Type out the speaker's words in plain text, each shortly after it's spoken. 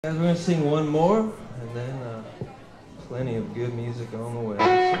Guys, we're going to sing one more, and then plenty of good music on the way.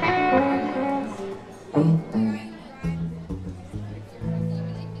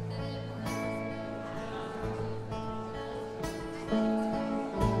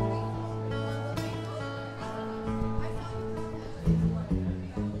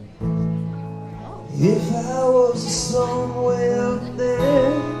 If I was somewhere up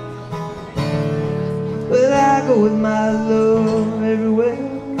there, well, I go with my love everywhere.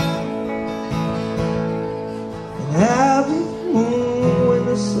 I'll be the moon when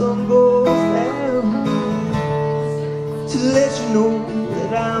the sun goes down, to let you know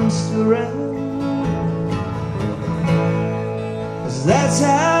that I'm still around. 'Cause that's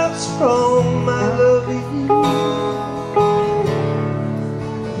how strong my love is.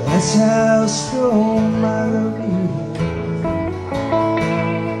 That's how strong my love is.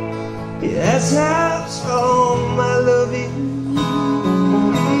 Yeah, that's how strong my love is.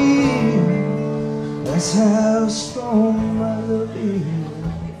 That's how strong my love is.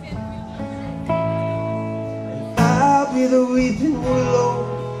 And I'll be the weeping willow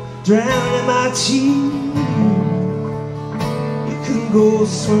drowning my tears. You can go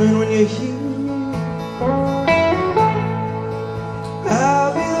swimming when you're here.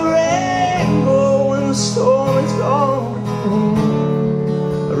 I'll be the rainbow when the storm is gone.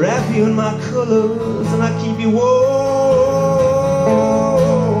 I wrap you in my colors and I keep you warm.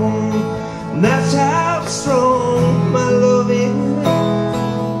 And that's how strong my love is.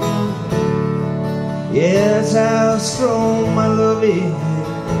 Yeah, that's how strong my love is.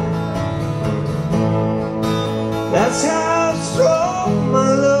 That's how strong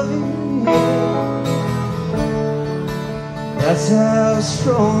my love is. That's how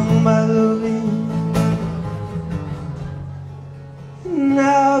strong my love is. And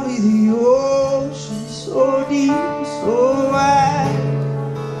I'll be the ocean so deep, so wide,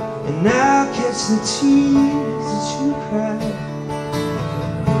 and I'll catch the tears that you cry.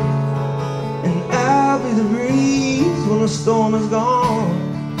 And I'll be the breeze when the storm is gone,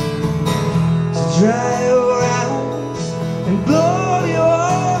 to dry your eyes and blow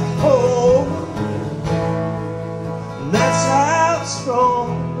your home. And that's how strong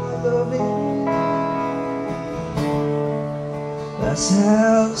my love is. That's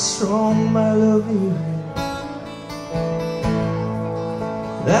how strong my love is.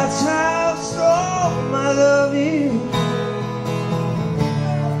 That's how strong my love is.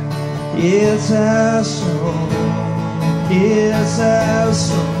 Yes, how strong. Yes, how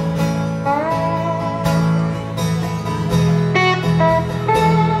strong.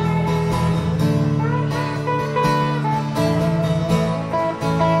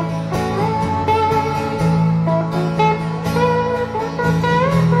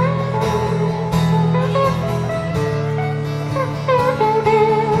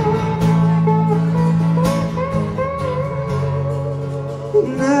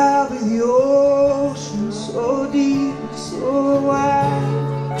 And I'll be the ocean so deep, so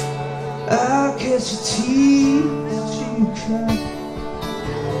wide, I'll catch the tears that you cry.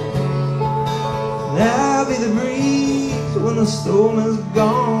 And I'll be the breeze when the storm is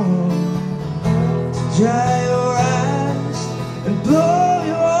gone, to dry your eyes and blow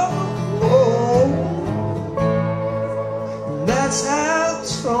your home. And that's how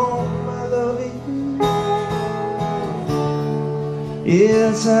strong my love is.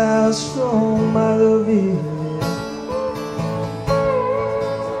 Yes, how strong my love is.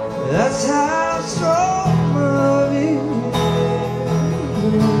 That's how strong my love is.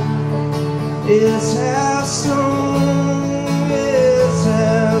 Yes, how strong. Yes,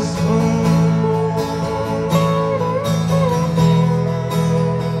 how strong.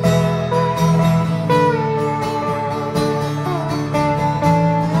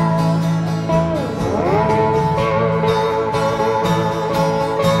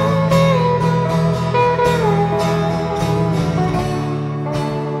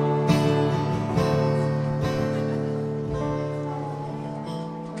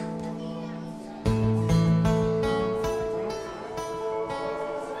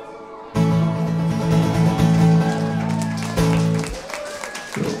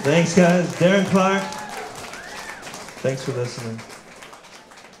 Thanks, guys. Darren Clarke. Thanks for listening.